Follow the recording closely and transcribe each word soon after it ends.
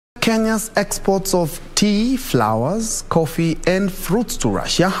Kenya's exports of tea, flowers, coffee and fruits to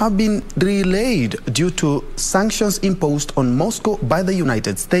Russia have been delayed due to sanctions imposed on Moscow by the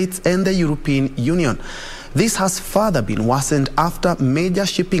United States and the European Union. This has further been worsened after major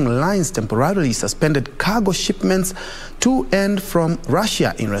shipping lines temporarily suspended cargo shipments to and from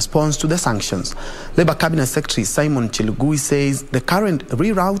Russia in response to the sanctions. Labour Cabinet Secretary Simon Chelugui says the current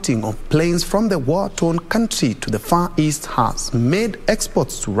rerouting of planes from the war-torn country to the Far East has made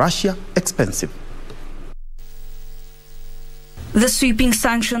exports to Russia expensive. The sweeping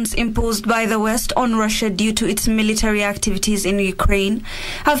sanctions imposed by the West on Russia due to its military activities in Ukraine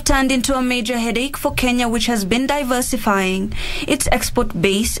have turned into a major headache for Kenya, which has been diversifying its export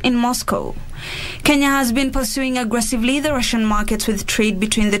base in Moscow. Kenya has been pursuing aggressively the Russian markets with trade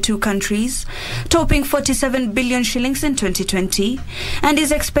between the two countries, topping 47 billion shillings in 2020 and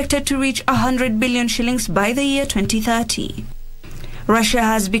is expected to reach 100 billion shillings by the year 2030. Russia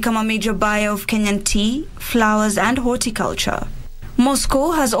has become a major buyer of Kenyan tea, flowers and horticulture.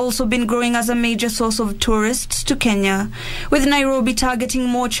 Moscow has also been growing as a major source of tourists to Kenya, with Nairobi targeting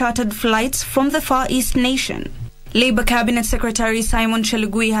more chartered flights from the Far East nation. Labour Cabinet Secretary Simon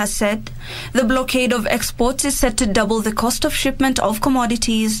Chelugui has said the blockade of exports is set to double the cost of shipment of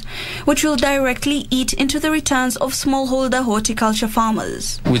commodities, which will directly eat into the returns of smallholder horticulture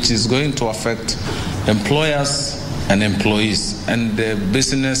farmers. Which is going to affect employers and employees and the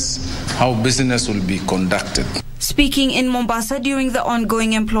business, how business will be conducted. Speaking in Mombasa during the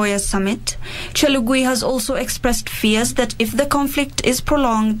ongoing Employers Summit, Chelugui has also expressed fears that if the conflict is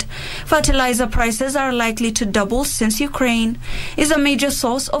prolonged, fertilizer prices are likely to double since Ukraine is a major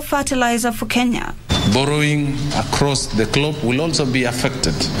source of fertilizer for Kenya. Borrowing across the globe will also be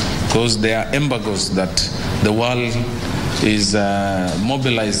affected because there are embargoes that the world is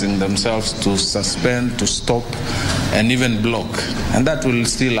mobilizing themselves to suspend, to stop, and even block. And that will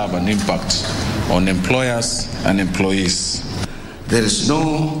still have an impact on employers and employees. There is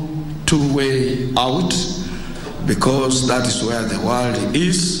no two-way out because that is where the world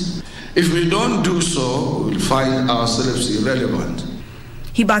is. If we don't do so, we'll find ourselves irrelevant.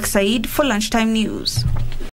 Hibak Said for Lunchtime News.